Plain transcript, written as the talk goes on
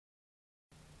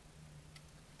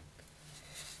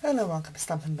Hello, welcome to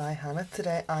Stampin' by Hannah.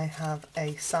 Today I have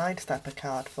a Sidestepper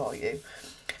card for you,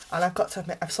 and I've got to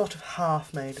admit I've sort of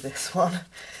half made this one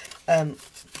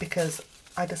because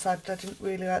I decided I didn't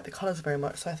really like the colours very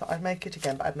much, so I thought I'd make it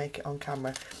again, but I'd make it on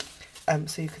camera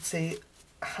so you could see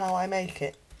how I make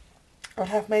it. I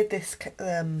have made this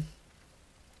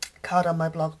card on my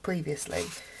blog previously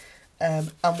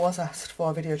and was asked for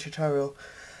a video tutorial,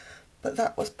 but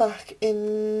that was back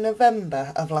in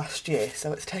November of last year,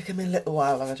 so it's taken me a little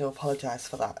while and I do apologise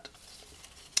for that.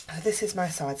 This is my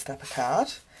Sidestepper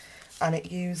card, and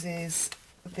it uses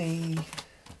the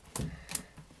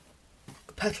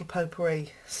Petal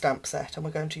Potpourri stamp set, and we're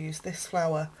going to use this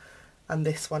flower and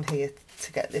this one here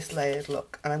to get this layered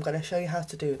look, and I'm going to show you how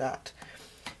to do that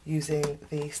using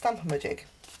the Stamp-A-Majig.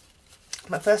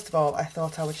 But first of all, I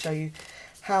thought I would show you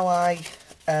how I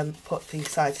put the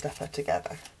Sidestepper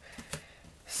together.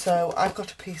 So I've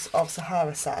got a piece of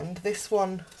Sahara sand. This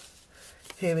one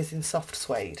here is in soft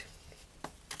suede.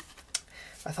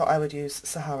 I thought I would use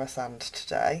Sahara sand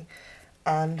today.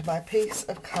 And my piece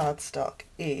of cardstock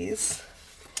is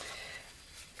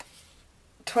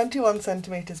 21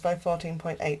 centimetres by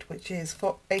 14.8, which is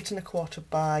 8 1/4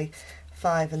 by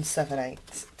 5 7/8.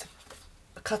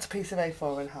 Cut a piece of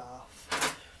A4 in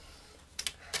half.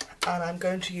 And I'm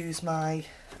going to use my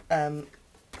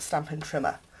Stampin'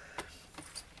 trimmer.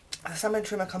 The Stampin'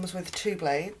 trimmer comes with two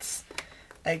blades,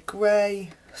 a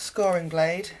grey scoring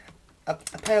blade, a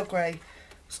pale grey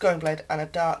scoring blade and a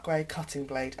dark grey cutting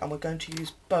blade, and we're going to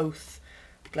use both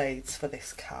blades for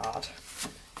this card.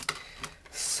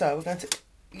 So we're going to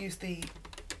use the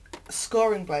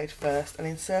scoring blade first and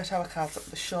insert our cards up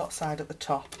the short side at the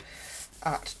top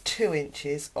at 2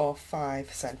 inches or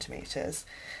 5 centimetres,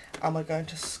 and we're going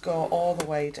to score all the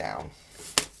way down,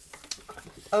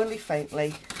 only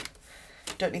faintly.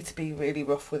 Don't need to be really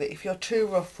rough with it. If you're too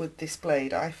rough with this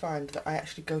blade, I find that I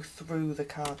actually go through the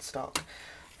cardstock.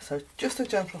 So just a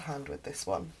gentle hand with this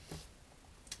one.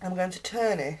 I'm going to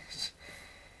turn it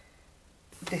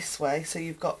this way, so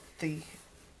you've got the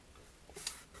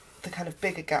kind of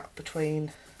bigger gap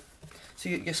between, so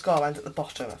your score line's at the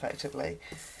bottom effectively.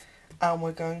 And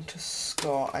we're going to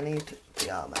score, I need the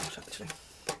arm out actually.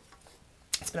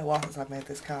 It's been a while since I've made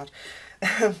this card.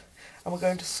 And we're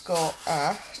going to score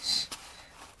at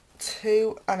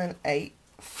 2 1/8,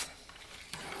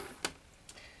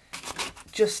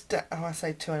 just, how I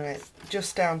say 2 1/8,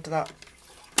 just down to that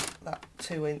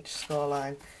 2-inch score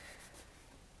line,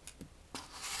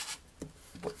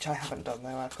 which I haven't done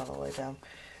though, I've gone all the way down.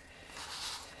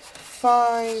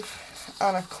 5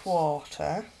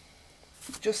 1/4,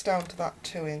 just down to that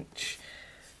 2-inch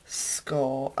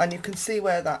score, and you can see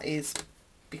where that is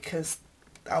because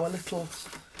our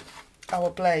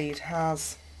blade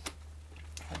has,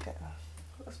 okay,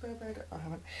 I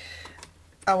haven't.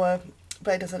 Our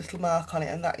blade has a little mark on it,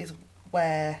 and that is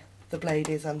where the blade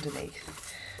is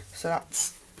underneath. So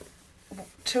that's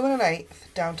 2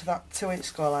 1/8 down to that 2-inch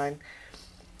score line,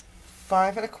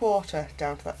 5 1/4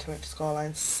 down to that 2-inch score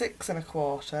line, 6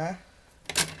 1/4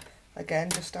 again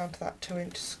just down to that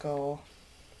 2-inch score,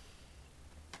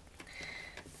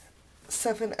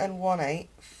 7 1/8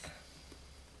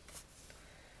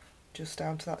 just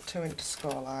down to that 2-inch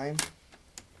score line.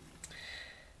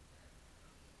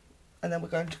 And then we're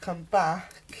going to come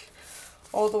back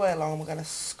all the way along, and we're going to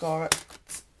score at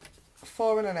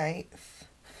 4 1/8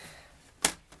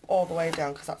 all the way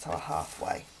down, because that's our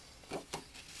halfway.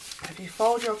 If you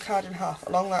fold your card in half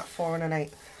along that 4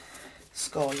 1/8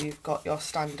 score, you've got your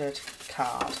standard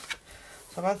card.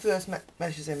 So I'm going through those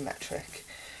measures in metric.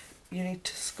 You need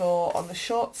to score on the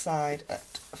short side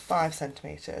at 5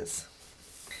 centimetres,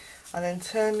 and then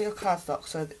turn your cardstock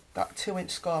so that 2-inch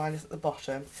score line is at the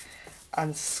bottom,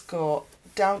 and score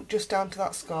down, just down to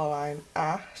that score line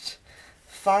at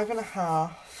 5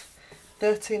 1/2,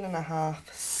 13 1/2,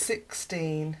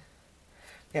 16,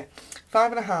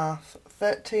 5 1/2,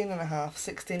 13 1/2,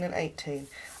 16 and 18,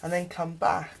 and then come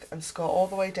back and score all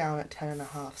the way down at 10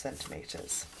 1/2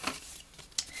 centimetres.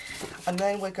 And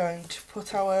then we're going to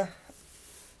put our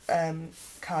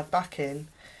card back in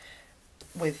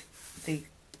with the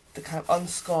kind of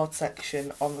unscored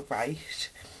section on the right,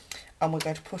 and we're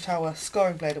going to put our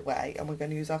scoring blade away, and we're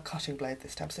going to use our cutting blade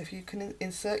this time. So if you can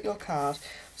insert your card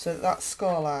so that that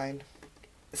score line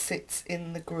sits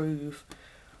in the groove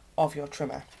of your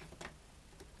trimmer,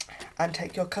 and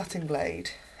take your cutting blade,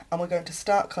 and we're going to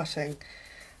start cutting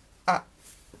at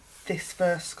this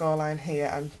first score line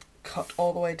here and cut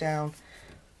all the way down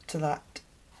to that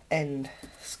end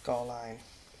score line.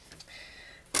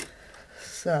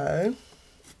 So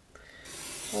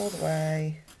all the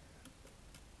way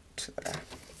to there.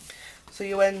 So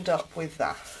you end up with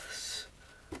that.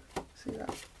 See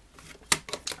that?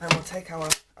 And we'll take our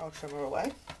trimmer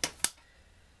away.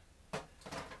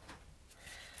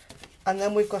 And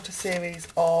then we've got a series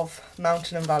of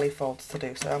mountain and valley folds to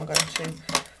do, so I'm going to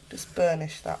just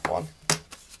burnish that one.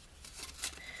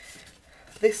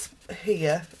 This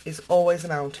here is always a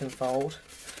mountain fold.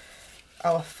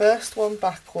 Our first one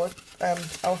backward,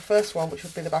 our first one, which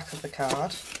would be the back of the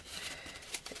card,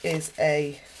 is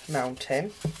a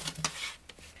mountain,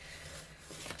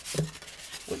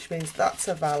 which means that's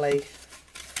a valley.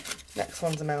 Next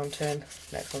one's a mountain,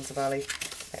 next one's a valley,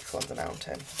 next one's a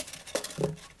mountain.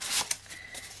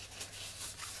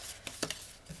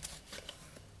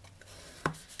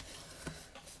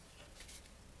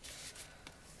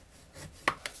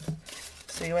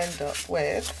 So you end up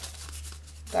with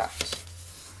that.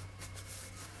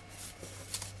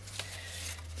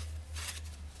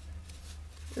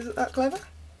 Isn't that clever?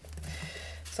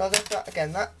 So I'll go for that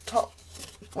again. That top,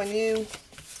 when you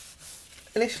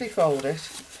initially fold it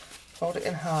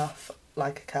in half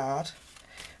like a card,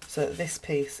 so that this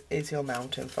piece is your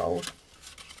mountain fold.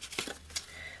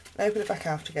 Open it back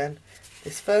out again.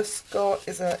 This first score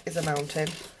is a mountain,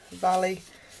 valley,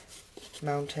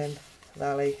 mountain,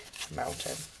 valley,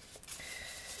 mountain,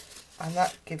 and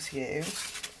that gives you,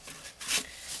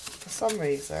 for some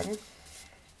reason,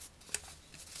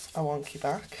 a wonky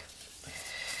back.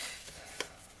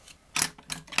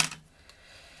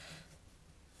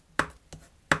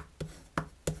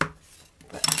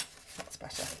 That's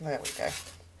better. There we go.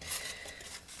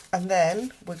 And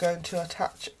then we're going to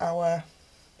attach our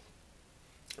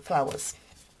flowers.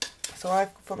 So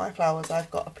for my flowers,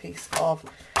 I've got a piece of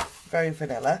Very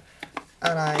Vanilla,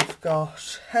 and I've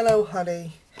got Hello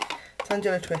Honey,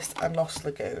 Tangelo Twist and Lost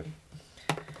Lagoon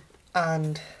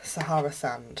and Sahara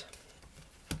Sand.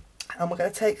 And we're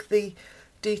going to take the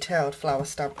detailed flower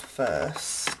stamp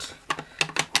first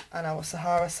and our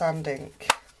Sahara Sand ink.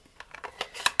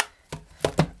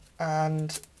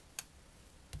 And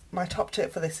my top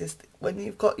tip for this is, when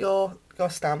you've got your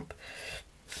stamp,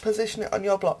 position it on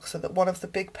your block so that one of the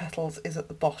big petals is at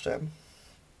the bottom,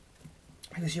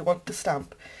 because you want to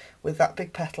stamp with that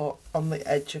big petal on the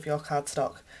edge of your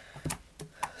cardstock,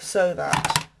 so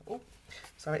that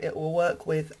it will work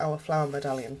with our flower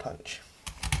medallion punch.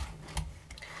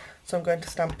 So I'm going to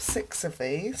stamp 6 of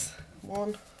these.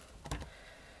 1,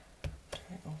 2.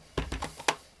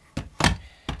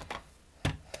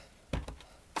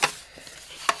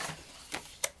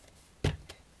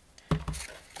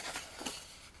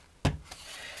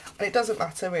 And it doesn't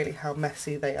matter really how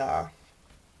messy they are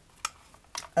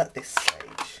at this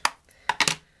stage.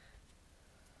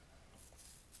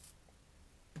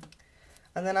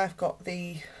 And then I've got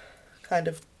the kind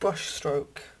of brush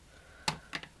stroke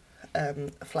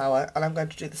flower, and I'm going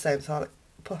to do the same. So I'll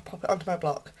pop it onto my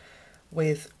block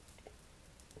with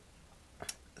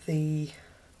the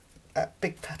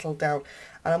big petal down.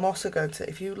 And I'm also going to,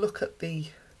 if you look at the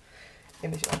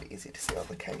image, it'll be easy to see on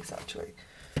the case actually,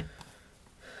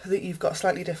 that you've got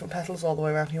slightly different petals all the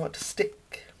way around. You want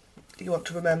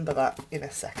to remember that in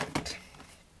a second.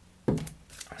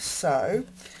 So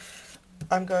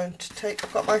I'm going to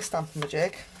I've got my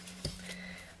Stamp-A-Majig,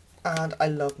 and I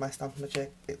love my Stamp-A-Majig.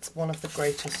 It's one of the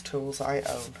greatest tools I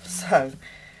own. So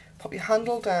pop your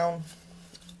handle down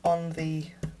on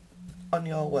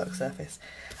your work surface,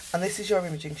 and this is your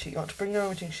imaging sheet. You want to bring your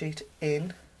imaging sheet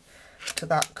in to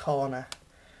that corner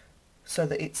so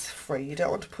that it's free. You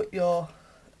don't want to put your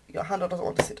handle doesn't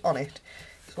want to sit on it,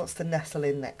 it wants to nestle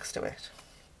in next to it.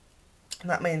 And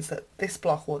that means that this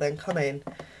block will then come in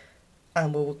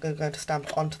and we're going to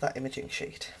stamp onto that imaging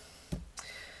sheet.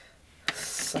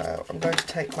 So I'm going to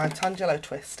take my Tangelo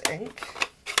Twist ink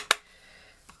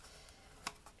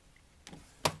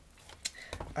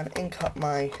and ink up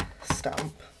my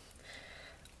stamp,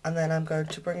 and then I'm going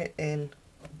to bring it in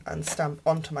and stamp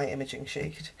onto my imaging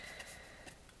sheet.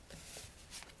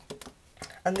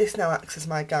 And this now acts as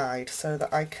my guide so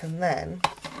that I can then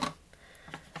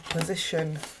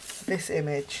position this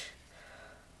image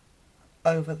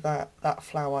over that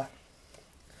flower,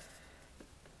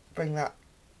 bring that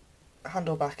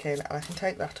handle back in, and I can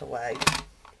take that away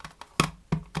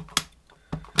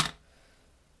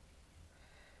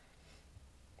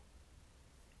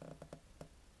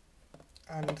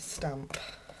and stamp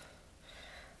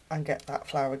and get that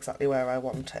flower exactly where I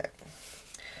want it.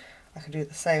 I can do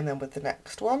the same then with the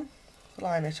next one.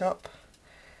 Line it up,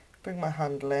 bring my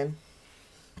handle in,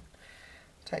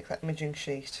 take that imaging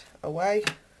sheet away,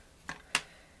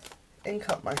 ink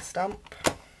up my stamp,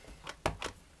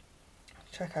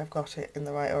 check I've got it in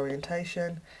the right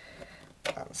orientation,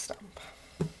 and stamp.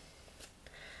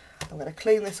 I'm going to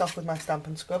clean this off with my Stamp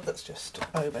and Scrub that's just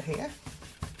over here.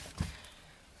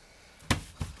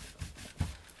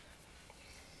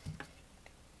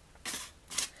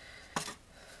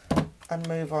 and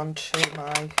move on to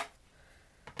my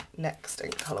next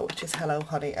ink colour, which is Hello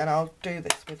Honey, and I'll do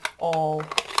this with all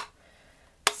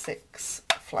 6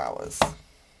 flowers.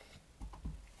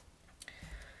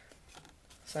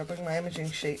 So I bring my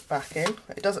imaging sheet back in.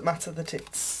 It doesn't matter that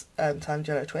it's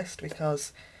Tangelo Twist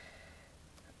because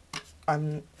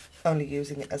I'm only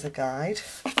using it as a guide.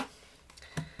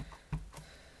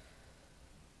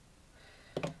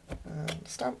 And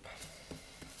stamp.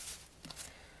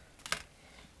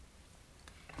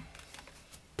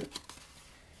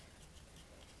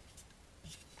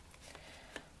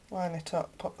 Line it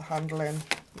up, pop the handle in,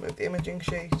 move the imaging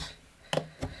sheet, and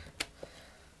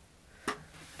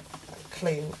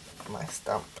clean my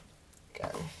stamp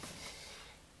again.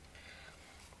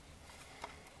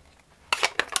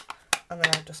 And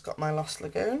then I've just got my Lost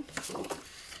Lagoon. I'm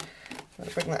going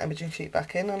to bring that imaging sheet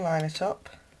back in and line it up,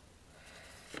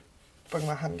 bring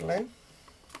my handle in.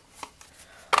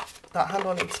 That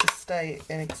handle needs to stay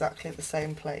in exactly the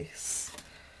same place.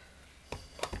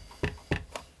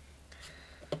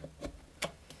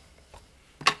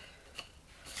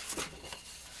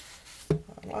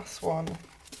 Last one,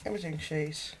 imaging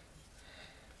sheet,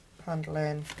 handle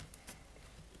in,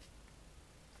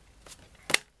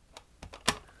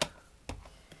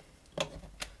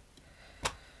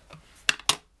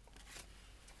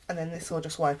 and then this will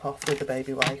just wipe off with the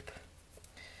baby wipe.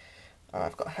 And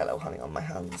I've got Hello Honey on my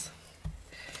hands.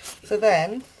 So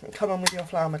then, come on with your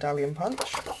flower medallion punch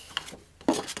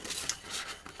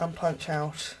and punch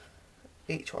out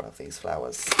each one of these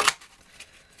flowers.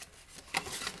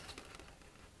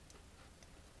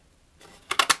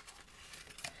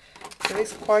 There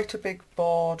is quite a big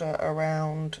border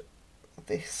around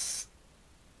this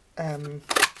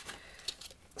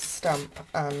stamp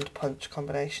and punch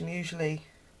combination. Usually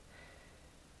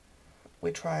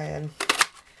we try and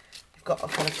you've got a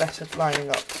kind of better lining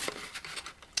up,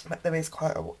 but there is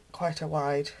quite a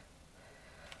wide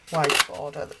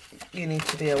border that you need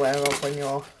to be aware of when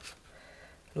you're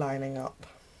lining up.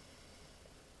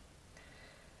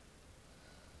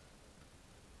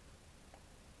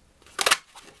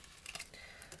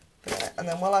 And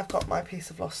then while I've got my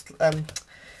piece of Lost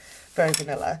Very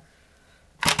Vanilla,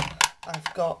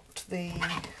 I've got the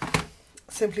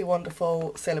Simply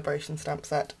Wonderful Celebration stamp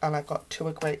set, and I've got To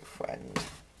a Great Friend.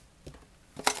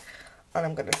 And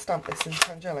I'm going to stamp this in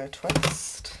Tangelo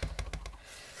Twist.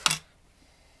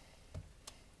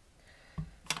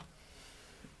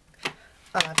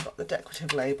 And I've got the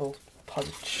decorative label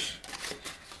punch,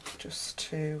 just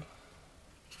to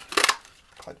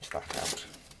punch that out.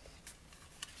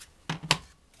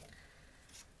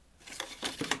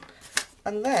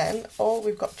 And then all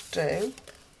we've got to do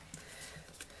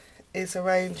is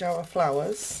arrange our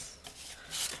flowers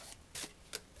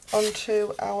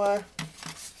onto our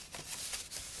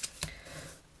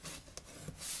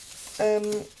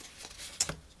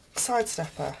side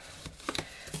stepper.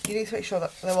 You need to make sure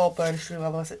that they're all burnished through,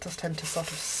 otherwise it does tend to sort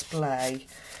of splay.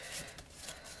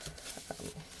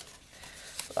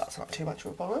 But that's not too much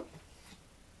of a problem.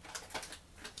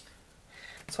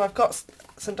 So I've got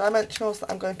some dimensionals that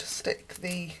I'm going to stick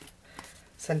the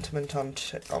sentiment on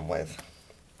with.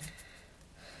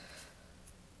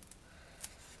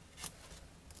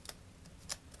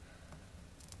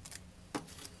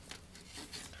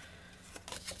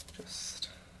 Just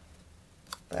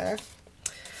there.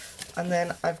 And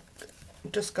then I'm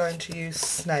just going to use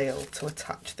Snail to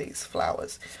attach these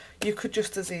flowers. You could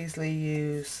just as easily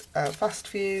use Fast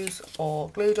Fuse or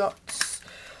glue dots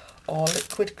or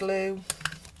liquid glue.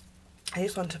 I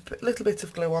just want to put a little bit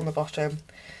of glue on the bottom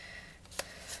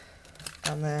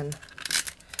and then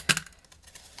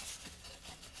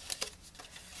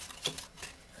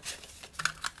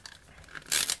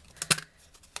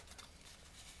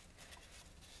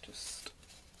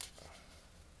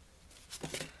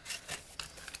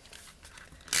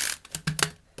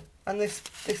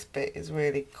just this bit is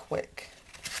really quick.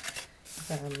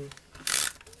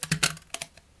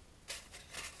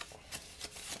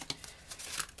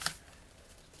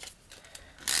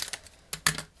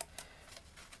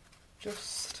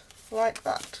 Just like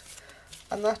that,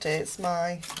 and that is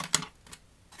my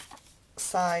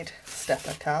side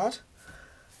stepper card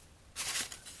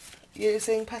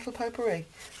using Petal Potpourri.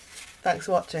 Thanks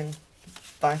for watching.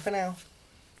 Bye for now.